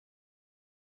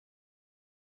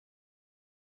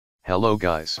Hello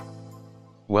guys.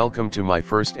 Welcome to my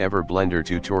first ever Blender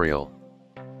tutorial.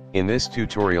 In this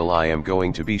tutorial I am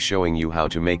going to be showing you how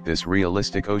to make this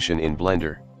realistic ocean in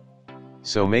Blender.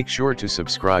 So make sure to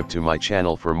subscribe to my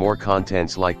channel for more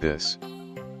contents like this.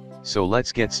 So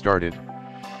let's get started.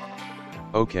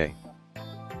 Okay.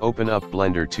 Open up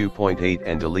Blender 2.8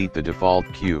 and delete the default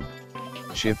cube.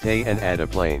 Shift A and add a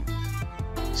plane.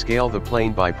 Scale the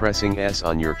plane by pressing S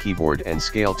on your keyboard and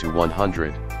scale to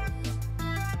 100.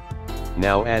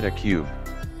 Now add a cube.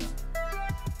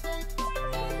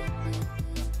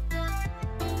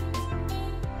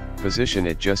 Position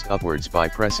it just upwards by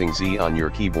pressing Z on your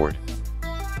keyboard.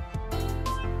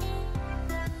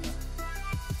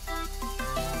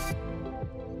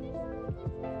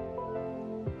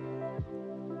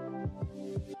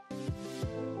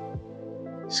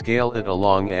 Scale it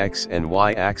along X and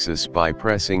Y axis by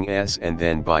pressing S and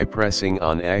then by pressing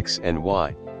on X and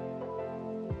Y.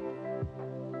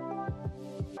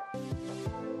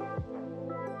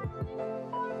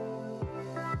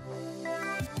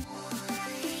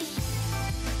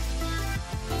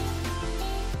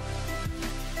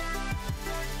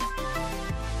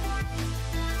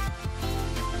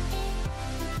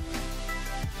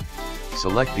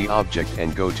 Select the object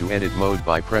and go to edit mode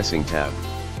by pressing Tab.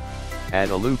 Add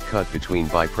a loop cut between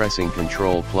by pressing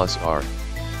Ctrl+R.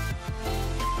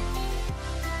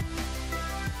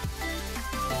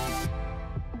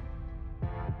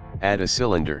 Add a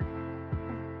cylinder.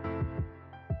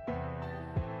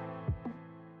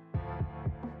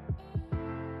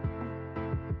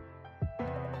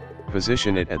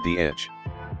 Position it at the edge.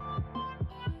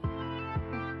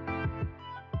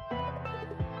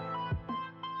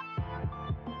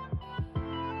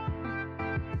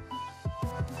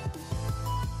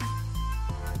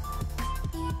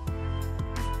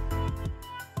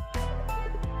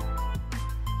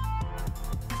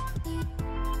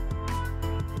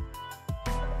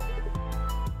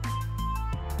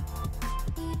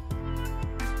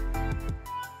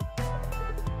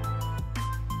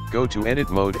 Go to edit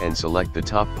mode and select the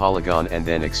top polygon and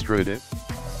then extrude it.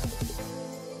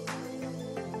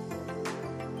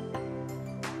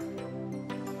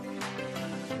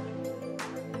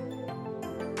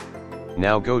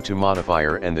 Now go to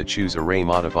modifier and choose array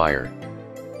modifier.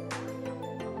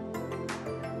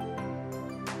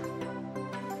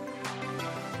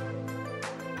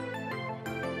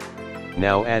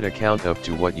 Now add a count up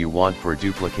to what you want for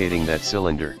duplicating that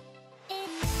cylinder.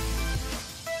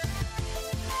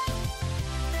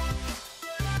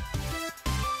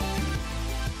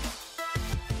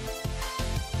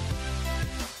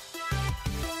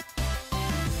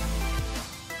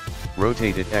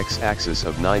 Rotate it x-axis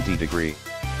of 90 degree.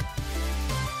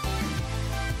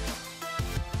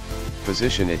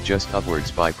 Position it just upwards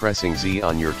by pressing Z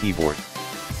on your keyboard.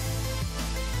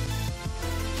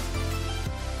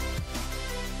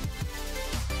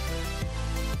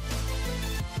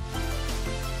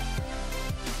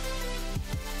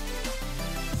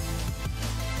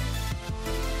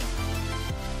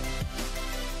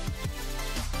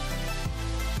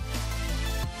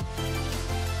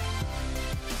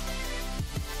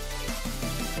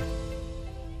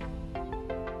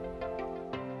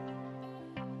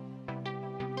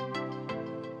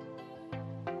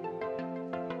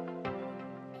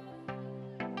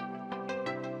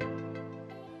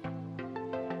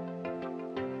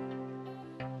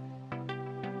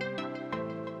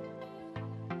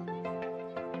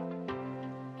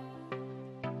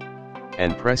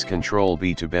 And press Ctrl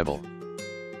B to bevel.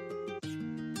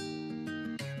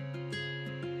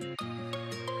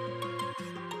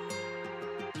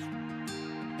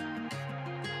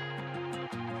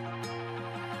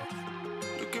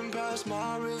 Looking past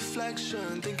my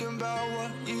reflection, thinking about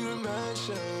what you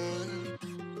mentioned.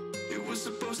 It was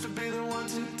supposed to be the one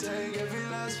to take every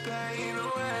last pain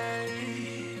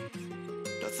away.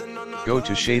 Go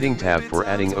to Shading tab for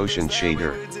adding ocean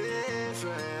shader.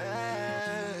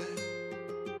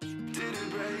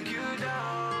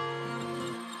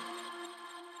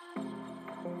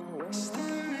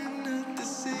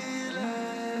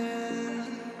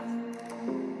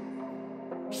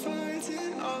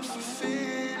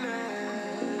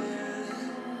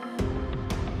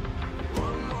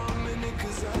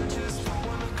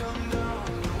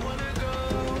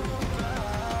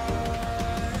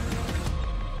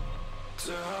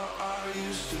 To how I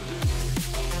used to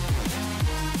be.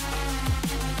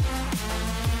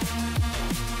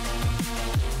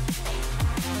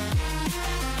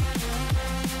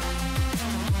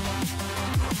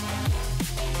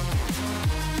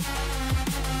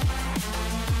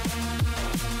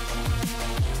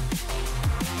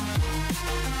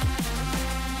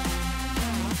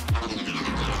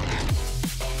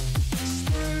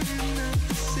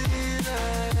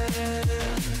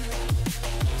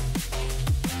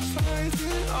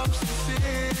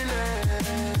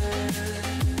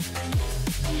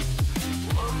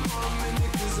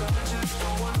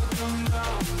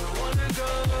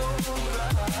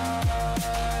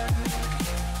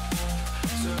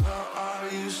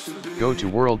 Go to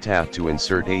World tab to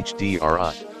insert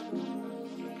HDRI.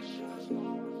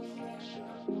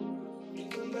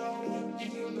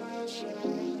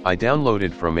 I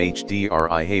downloaded from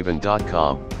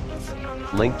hdrihaven.com.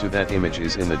 Link to that image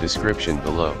is in the description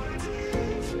below.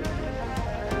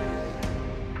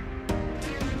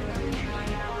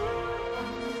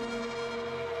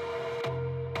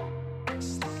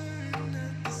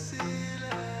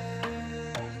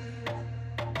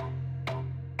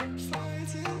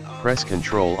 Press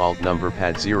Ctrl Alt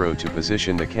Pad 0 to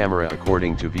position the camera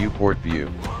according to viewport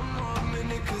view.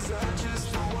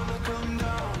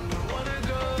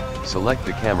 Select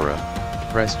the camera,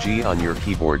 press G on your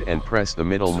keyboard and press the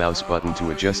middle mouse button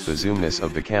to adjust the zoomness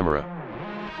of the camera.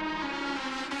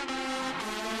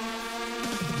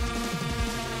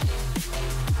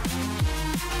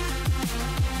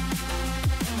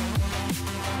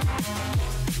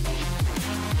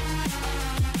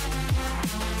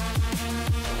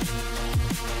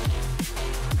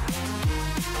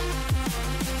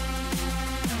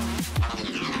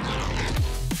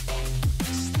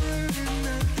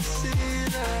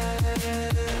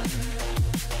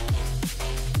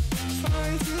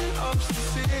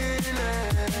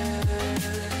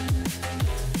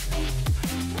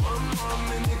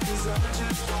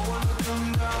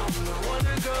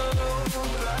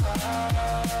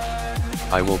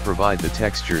 I will provide the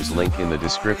textures link in the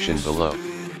description below.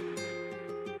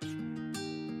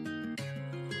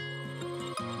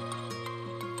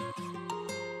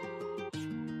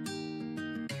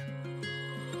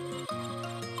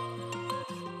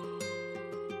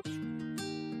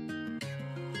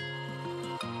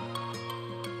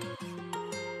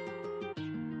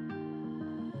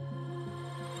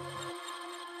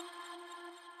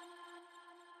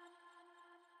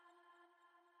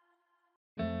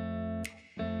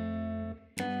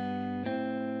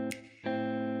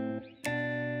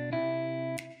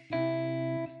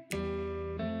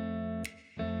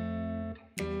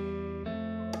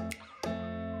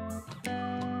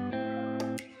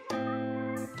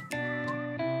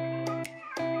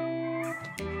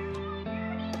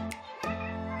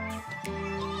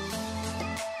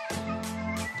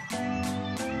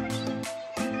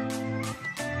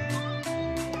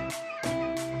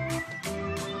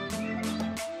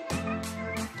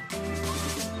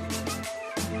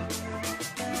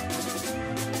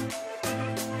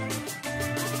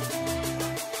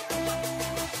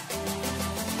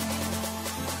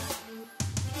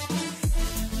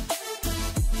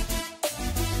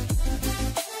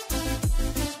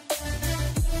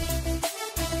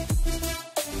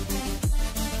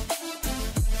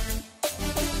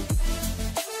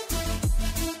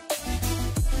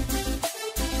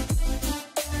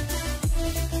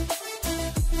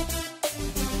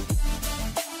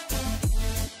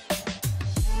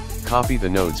 Copy the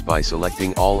nodes by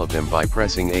selecting all of them by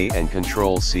pressing A and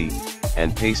Ctrl C,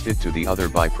 and paste it to the other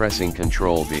by pressing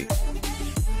Ctrl V.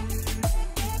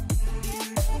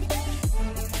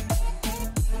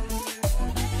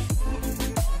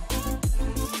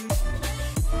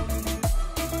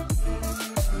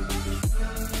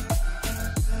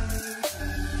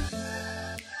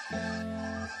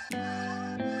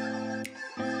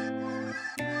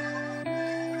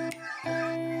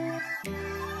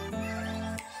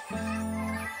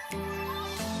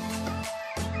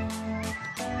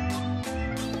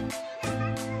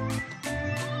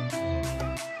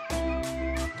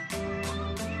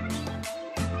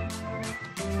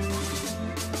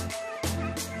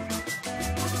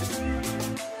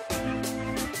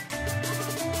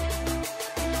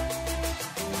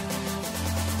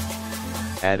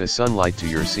 Add a sunlight to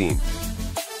your scene.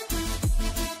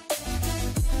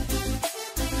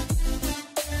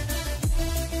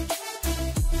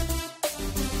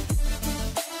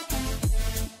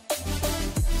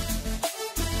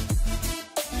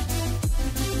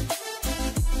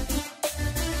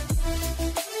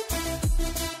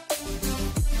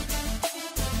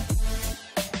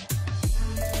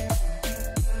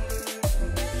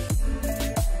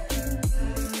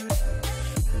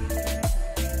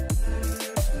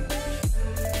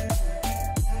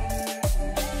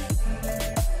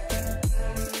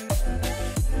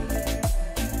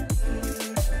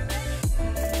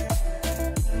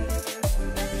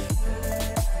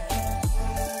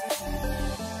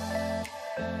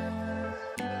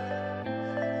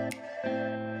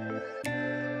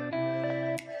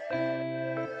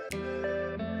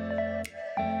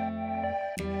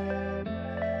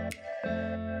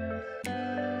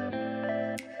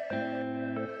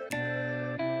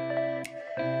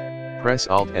 Press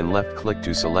Alt and left click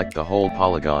to select the whole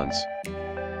polygons.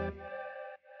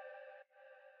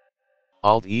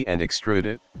 Alt E and extrude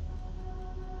it.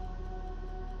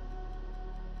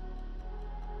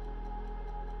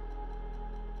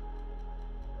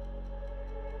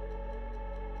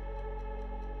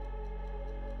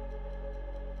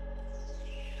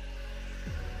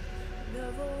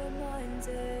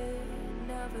 granted,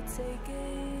 never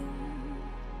taking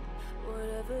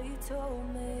whatever you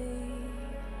told me.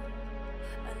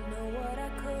 I know what I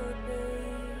could be,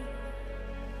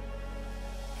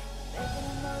 making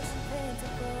emotion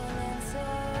paintable and so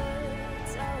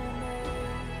tell me,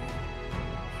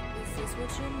 is this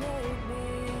what you made me?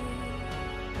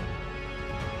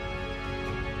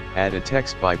 Add a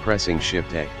text by pressing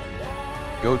Shift A.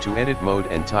 Go to edit mode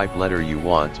and type letter you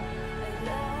want.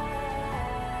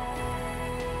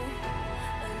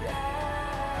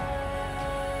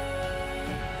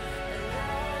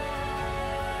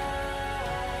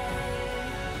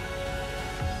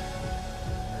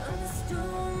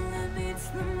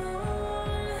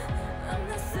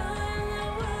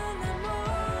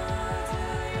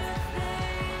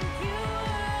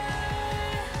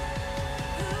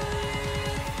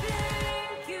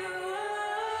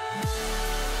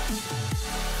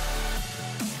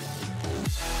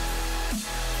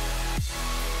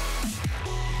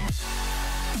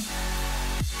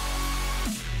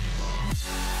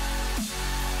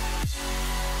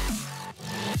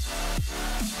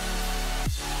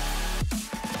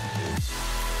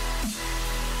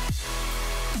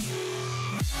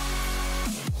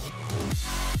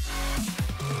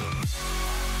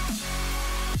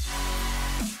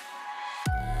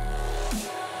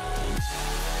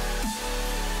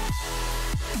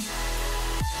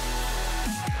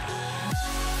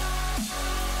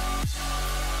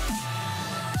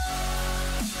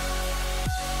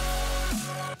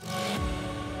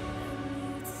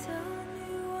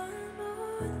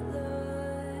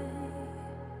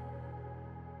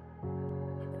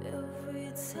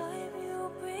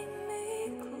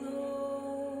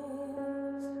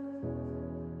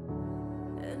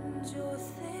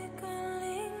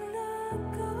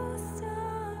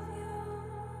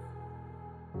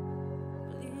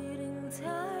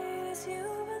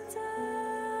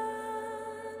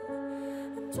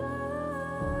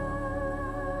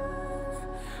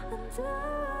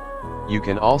 You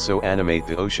can also animate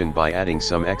the ocean by adding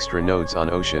some extra nodes on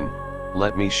ocean.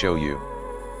 Let me show you.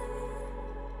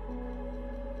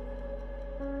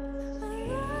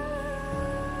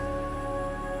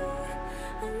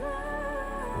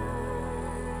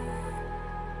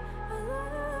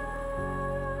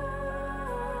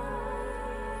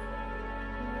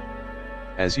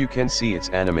 As you can see, it's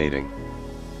animating.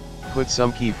 Put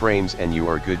some keyframes and you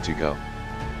are good to go.